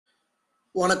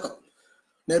வணக்கம்.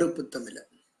 நெருப்பு தமிழன்.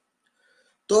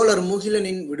 தோழர்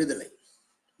முகிலனின் விடுதலை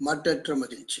மற்றற்ற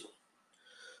மகிழ்ச்சி.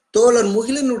 தோழர்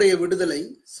முகிலனுடைய விடுதலை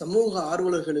சமூக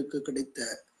ஆர்வலர்களுக்கு கிடைத்த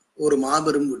ஒரு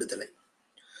மாபெரும் விடுதலை.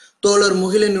 தோழர்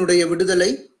முகிலனுடைய விடுதலை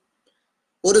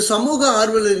ஒரு சமூக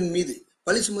ஆர்வலரின் மீது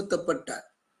பழி சுமத்தப்பட்ட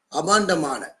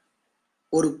அபாண்டமான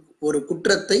ஒரு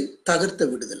குற்றத்தை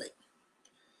தகர்த்த விடுதலை.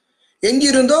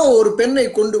 எங்கிருந்தோ ஒரு பெண்ணை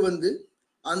கொண்டு வந்து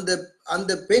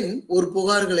அந்த பெண் ஒரு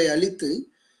புகார்களை அளித்து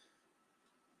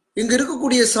இங்கு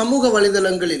இருக்கக்கூடிய சமூக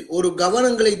வலைதளங்களில் ஒரு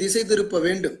கவனங்களை திசை திருப்ப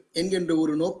வேண்டும் என்கின்ற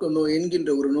ஒரு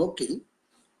நோக்கில்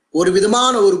ஒரு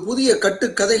விதமான ஒரு புதிய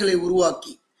கட்டுக்கதைகளை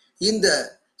உருவாக்கி இந்த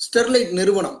ஸ்டெர்லைட்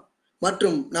நிறுவனம்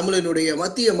மற்றும் நம்மளினுடைய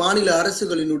மத்திய மாநில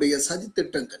அரசுகளினுடைய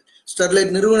சதித்திட்டங்கள்,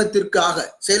 ஸ்டெர்லைட் நிறுவனத்திற்காக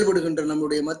செயல்படுகின்ற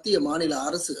நம்முடைய மத்திய மாநில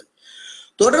அரசுகள்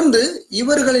தொடர்ந்து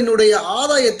இவர்களினுடைய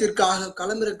ஆதாயத்திற்காக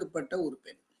களமிறக்கப்பட்ட ஒரு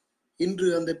பெண். இன்று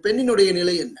அந்த பெண்ணினுடைய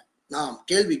நிலை என்ன? நாம்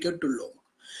கேள்வி கேட்டுள்ளோம்.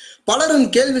 பலரும்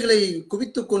கேள்விகளை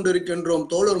குவித்துக் கொண்டிருக்கின்றோம்.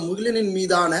 தோழர் முகிலனின்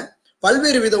மீதான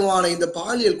பல்வேறு விதமான இந்த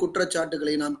பாலியல்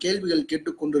குற்றச்சாட்டுகளை நாம் கேள்விகள்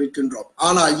கேட்டுக் கொண்டிருக்கின்றோம்.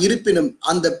 ஆனால் இருப்பினும்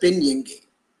அந்த பெண் எங்கே?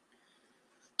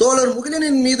 தோழர்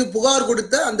முகிலனின் மீது புகார்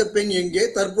கொடுத்த அந்த பெண் எங்கே?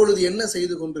 தற்பொழுது என்ன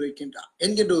செய்து கொண்டிருக்கின்றார்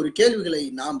என்கின்ற ஒரு கேள்விகளை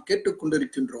நாம்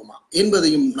கேட்டுக்கொண்டிருக்கின்றோமா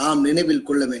என்பதையும் நாம் நினைவில்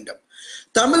கொள்ள வேண்டும்.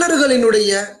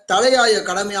 தமிழர்களினுடைய தலையாய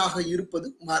கடமையாக இருப்பது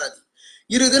மறதி.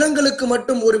 2 தினங்களுக்கு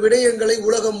மட்டும் ஒரு விடயங்களை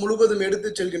உலகம் முழுவதும்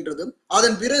எடுத்துச் செல்கின்றதும்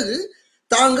அதன் பிறகு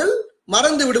தாங்கள்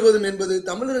மறந்து விடுவதும் என்பது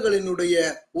தமிழர்களினுடைய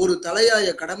ஒரு தலையாய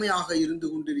கடமையாக இருந்து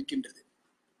கொண்டிருக்கின்றது.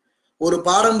 ஒரு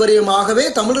பாரம்பரியமாகவே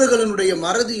தமிழர்களினுடைய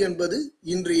மறதி என்பது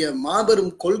இன்றைய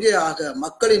மாபெரும் கொள்கையாக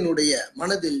மக்களினுடைய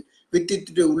மனதில்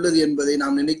வித்திட்டு உள்ளது என்பதை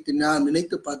நாம்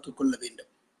நினைத்து பார்த்துக் கொள்ள வேண்டும்.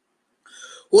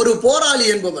 ஒரு போராளி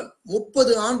என்பவன்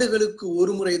 30 ஆண்டுகளுக்கு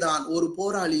ஒரு முறைதான் ஒரு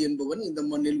போராளி என்பவன் இந்த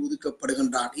மண்ணில்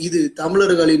ஒதுக்கப்படுகின்றான். இது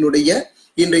தமிழர்களினுடைய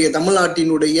இன்றைய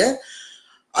தமிழ்நாட்டினுடைய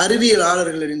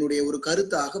அறிவியலாளர்களினுடைய ஒரு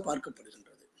கருத்தாக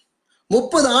பார்க்கப்படுகின்றது.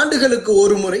 30 ஆண்டுகளுக்கு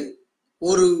ஒரு முறை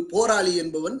ஒரு போராளி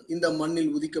என்பவன் இந்த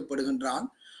மண்ணில் உதிக்கப்படுகின்றான்.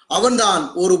 அவன்தான்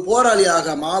ஒரு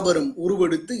போராளியாக மாபெரும்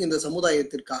உருவெடுத்து இந்த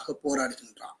சமுதாயத்திற்காக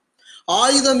போராடுகின்றான்.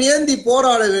 ஆயுதம் ஏந்தி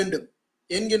போராட வேண்டும்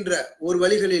என்கின்ற ஒரு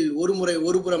வழிகளில்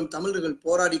ஒருபுறம் தமிழர்கள்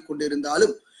போராடி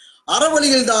கொண்டிருந்தாலும்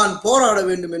அறவழியில் தான் போராட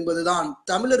வேண்டும் என்பதுதான்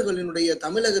தமிழர்களினுடைய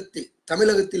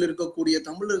தமிழகத்தில் இருக்கக்கூடிய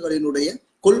தமிழர்களினுடைய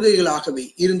கொள்கைகளாகவே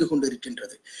இருந்து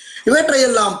கொண்டிருக்கின்றது.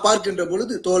 இவற்றையெல்லாம் பார்க்கின்ற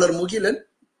பொழுது தோழர் முகிலன்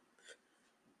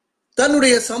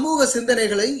தன்னுடைய சமூக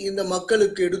சிந்தனைகளை இந்த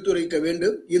மக்களுக்கு எடுத்துரைக்க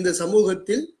வேண்டும். இந்த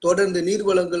சமூகத்தில் தொடர்ந்து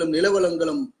நீர்வளங்களும்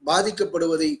நிலவளங்களும்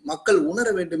பாதிக்கப்படுவதை மக்கள் உணர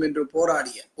வேண்டும் என்று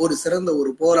போராடிய ஒரு சிறந்த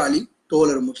ஒரு போராளி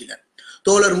தோழர் முகிலன்.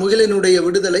 தோழர் முகிலனுடைய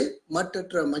விடுதலை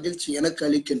மற்றற்ற மகிழ்ச்சி எனக்கு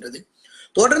அளிக்கின்றது.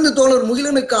 தொடர்ந்து தோழர்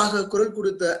முகிலனுக்காக குரல்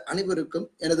கொடுத்த அனைவருக்கும்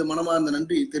எனது மனமார்ந்த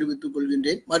நன்றியை தெரிவித்துக்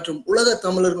கொள்கின்றேன். மற்றும் உலக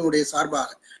தமிழர்களுடைய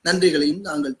சார்பாக நன்றிகளையும்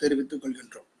நாங்கள் தெரிவித்துக்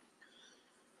கொள்கின்றோம்.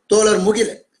 தோழர்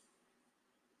முகிலன்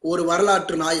ஒரு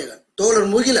வரலாற்று நாயகன். தோழர்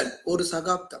முகிலன் ஒரு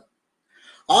சகாப்தம்.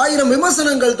 1000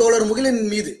 விமர்சனங்கள் தோழர்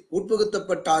முகிலனின் மீது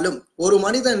உட்புகுத்தப்பட்டாலும் ஒரு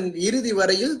மனிதன் இறுதி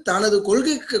வரையில் தனது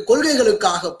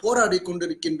கொள்கைகளுக்காக போராடி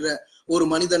கொண்டிருக்கின்ற ஒரு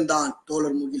மனிதன் தான்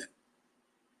தோழர் முகிலன்.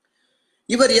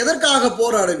 இவர் எதற்காக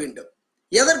போராட வேண்டும்?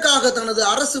 எதற்காக தனது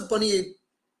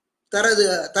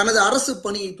அரசு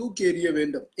பணியை தூக்கி எறிய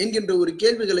வேண்டும் என்கின்ற ஒரு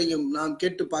கேள்விகளையும் நாம்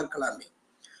கேட்டு பார்க்கலாமே.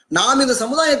 நாம் இந்த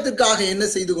சமுதாயத்திற்காக என்ன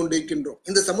செய்து கொண்டிருக்கின்றோம்?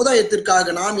 இந்த சமுதாயத்திற்காக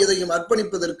நாம் எதையும்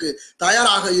அர்ப்பணிப்பதற்கு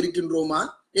தயாராக இருக்கின்றோமா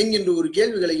என்கின்ற ஒரு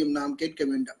கேள்விகளையும் நாம் கேட்க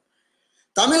வேண்டும்.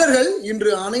 தமிழர்கள்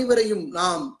இன்று அனைவரையும்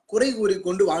நாம் குறை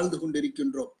கூறிக்கொண்டு வாழ்ந்து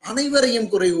கொண்டிருக்கின்றோம். அனைவரையும்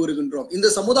குறை கூறுகின்றோம். இந்த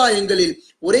சமுதாயங்களில்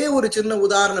ஒரே ஒரு சின்ன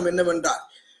உதாரணம் என்னவென்றால்,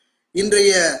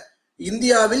 இன்றைய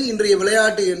இந்தியாவில் இன்றைய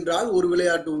விளையாட்டு என்றால் ஒரு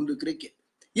விளையாட்டு உண்டு, கிரிக்கெட்.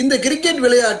 இந்த கிரிக்கெட்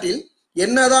விளையாட்டில்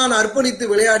என்னதான் அர்ப்பணித்து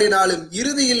விளையாடினாலும்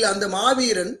இறுதியில் அந்த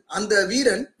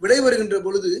வீரன் விடைபெறுகின்ற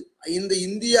பொழுது இந்த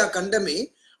இந்தியா கண்டமே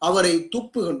அவரை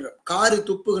காரி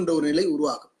துப்புகின்ற ஒரு நிலை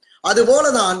உருவாகும்.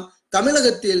 அதுபோலதான்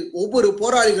தமிழகத்தில் ஒவ்வொரு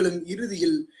போராளிகளும்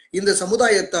இறுதியில் இந்த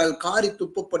சமுதாயத்தால் காரி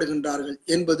துப்பப்படுகின்றார்கள்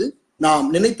என்பது நாம்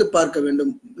நினைத்து பார்க்க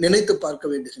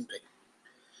வேண்டுகின்றேன்.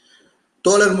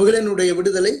 தோழர் முகிலனுடைய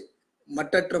விடுதலை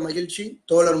மற்றற்ற மகிழ்ச்சி.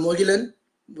 தோழர்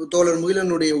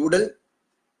முகிலனுடைய உடல்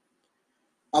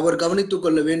அவர் கவனித்துக்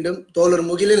கொள்ள வேண்டும். தோழர்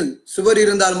முகிலன் சுவர்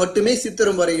இருந்தால் மட்டுமே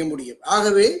சித்திரம் வரைய முடியும்.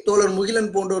 ஆகவே தோழர்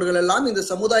முகிலன் போன்றவர்கள் எல்லாம் இந்த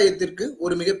சமுதாயத்திற்கு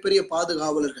ஒரு மிகப்பெரிய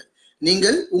பாதுகாவலர்கள்.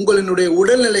 நீங்கள் உங்களினுடைய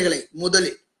உடல்நிலைகளை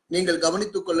முதலில் நீங்கள்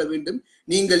கவனித்துக் கொள்ள வேண்டும்.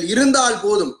 நீங்கள் இருந்தால்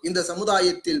போதும் இந்த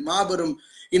சமுதாயத்தில் மாபெரும்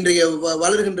இன்றைய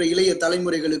வளர்கின்ற இளைய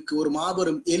தலைமுறைகளுக்கு ஒரு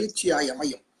மாபெரும் எழுச்சியாய்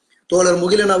அமையும். தோழர்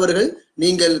முகிலன் அவர்கள்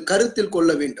நீங்கள் கருத்தில்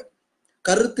கொள்ள வேண்டும்.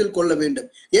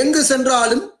 எங்கு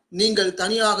சென்றாலும் நீங்கள்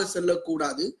தனியாக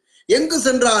செல்லக்கூடாது. எங்கு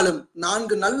சென்றாலும்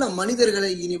 4 நல்ல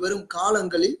மனிதர்களை இனி வரும்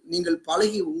காலங்களில் நீங்கள்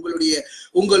பழகி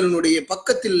உங்களுடைய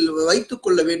பக்கத்தில் வைத்துக்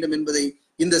கொள்ள வேண்டும் என்பதை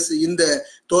இந்த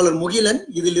தோழர் முகிலன்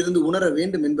இதிலிருந்து உணர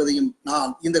வேண்டும் என்பதையும்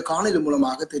நான் இந்த காணொலி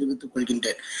மூலமாக தெரிவித்துக்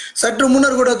கொள்கின்றேன். சற்று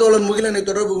முன்னர் கூட தோழர் முகிலனை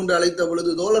தொடர்பு கொண்டு அழைத்த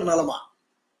பொழுது தோழர் நலமா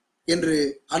என்று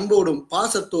அன்போடும்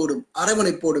பாசத்தோடும்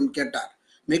அரவணைப்போடும் கேட்டார்.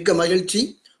 மிக்க மகிழ்ச்சி.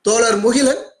 தோழர்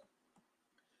முகிலன்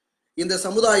இந்த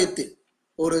சமுதாயத்தில்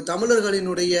ஒரு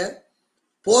தமிழர்களினுடைய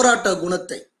போராட்ட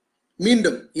குணத்தை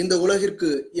மீண்டும் இந்த உலகிற்கு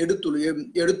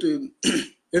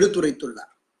எடுத்துரைத்துள்ளார்.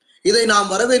 இதை நாம்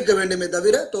வரவேற்க வேண்டுமே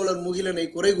தவிர தோழர் முகிலனை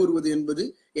குறை கூறுவது என்பது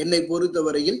என்னை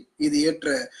பொறுத்தவரையில் இது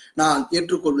நான்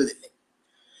ஏற்றுக்கொள்வதில்லை.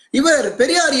 இவர்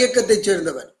பெரியார் இயக்கத்தை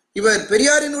சேர்ந்தவர். இவர்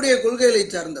பெரியாரினுடைய கொள்கைகளை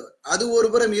சார்ந்தவர். அது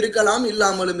ஒருபுறம் இருக்கலாம்,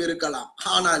 இல்லாமலும் இருக்கலாம்.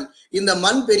 ஆனால் இந்த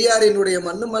மண் பெரியாரினுடைய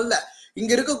மண்ணும் அல்ல.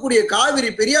 இங்க இருக்கக்கூடிய காவிரி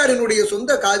பெரியாரினுடைய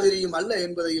சொந்த காவிரியும் அல்ல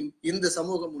என்பதையும் இந்த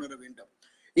சமூகம் உணர வேண்டும்.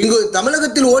 இங்கு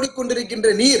தமிழகத்தில் ஓடிக்கொண்டிருக்கின்ற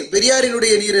நீர்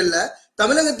பெரியாரினுடைய நீர் அல்ல.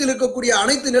 தமிழகத்தில் இருக்கக்கூடிய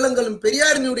அனைத்து நிலங்களும்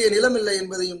பெரியாரினுடைய நிலம் இல்லை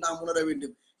என்பதையும் நாம் உணர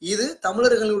வேண்டும். இது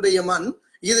தமிழர்களுடைய மண்,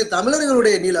 இது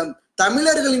தமிழர்களுடைய நிலம்,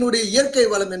 தமிழர்களினுடைய இயற்கை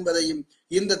வளம் என்பதையும்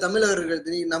இந்த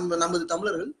நமது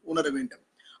தமிழர்கள் உணர வேண்டும்.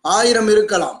 1000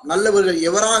 இருக்கலாம், நல்லவர்கள்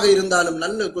எவராக இருந்தாலும்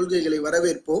நல்ல கொள்கைகளை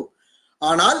வரவேற்போம்.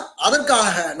 ஆனால்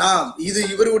அதற்காக நாம் இது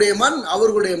இவருடைய மண்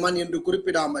அவர்களுடைய மண் என்று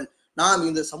குறிப்பிடாமல் நாம்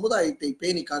இந்த சமுதாயத்தை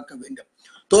பேணி காக்க வேண்டும்.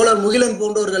 தோழர் முகிலன்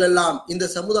போன்றவர்கள் எல்லாம் இந்த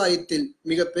சமுதாயத்தில்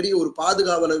மிகப்பெரிய ஒரு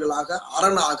பாதுகாவலர்களாக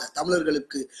அரணாக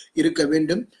தமிழர்களுக்கு இருக்க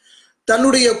வேண்டும்.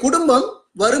 தன்னுடைய குடும்பம்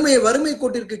வறுமை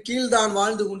கோட்டிற்கு கீழ்தான்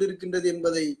வாழ்ந்து கொண்டிருக்கின்றது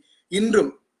என்பதை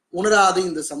இன்றும் உணராது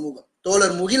இந்த சமூகம்.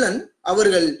 தோழர் முகிலன்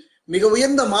அவர்கள் மிக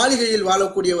உயர்ந்த மாளிகையில்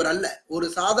வாழக்கூடியவர் அல்ல. ஒரு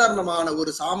சாதாரணமான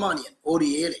ஒரு சாமானியன், ஒரு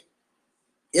ஏழை.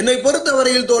 என்னை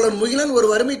பொறுத்தவரையில் தோழர் முகிலன் ஒரு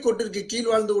வறுமை கோட்டிற்கு கீழ்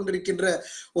வாழ்ந்து கொண்டிருக்கின்ற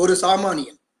ஒரு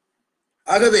சாமானியன்.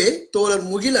 ஆகவே தோழர்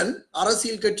முகிலன்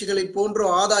அரசியல் கட்சிகளை போன்ற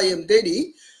ஆதாயம் தேடி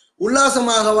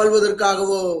உல்லாசமாக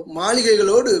வாழ்வதற்காகவோ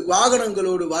மாளிகைகளோடு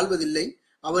வாகனங்களோடு வாழ்வதில்லை.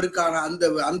 அவருக்கான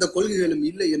அந்த கொள்கைகளும்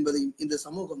இல்லை என்பதையும் இந்த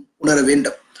சமூகம் உணர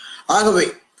வேண்டும். ஆகவே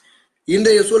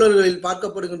இன்றைய சூழல்களில்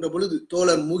பார்க்கப்படுகின்ற பொழுது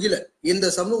தோழர் முகிலன் இந்த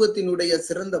சமூகத்தினுடைய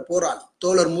சிறந்த போராளி.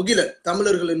 தோழர் முகிலன்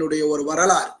தமிழர்களினுடைய ஒரு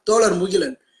வரலாறு. தோழர்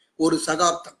முகிலன் ஒரு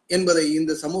சகாப்தம் என்பதை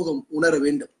இந்த சமூகம் உணர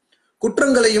வேண்டும்.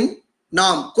 குற்றங்களையும்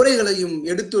நாம் குறைகளையும்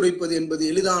எடுத்துரைப்பது என்பது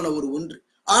எளிதான ஒரு ஒன்று.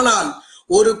 ஆனால்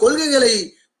ஒரு கொள்கைகளை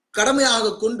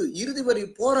கடமையாக கொண்டு இறுதி வரை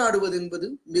போராடுவது என்பது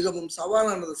மிகவும்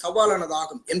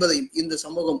சவாலானதாகும் என்பதை இந்த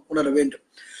சமூகம் உணர வேண்டும்.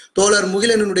 தோழர்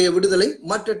முகிலனுடைய விடுதலை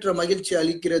மற்றற்ற மகிழ்ச்சி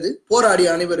அளிக்கிறது. போராடிய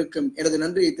அனைவருக்கும் எனது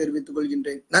நன்றியை தெரிவித்துக்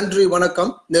கொள்கின்றேன். நன்றி,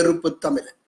 வணக்கம். நெருப்பு தமிழன்.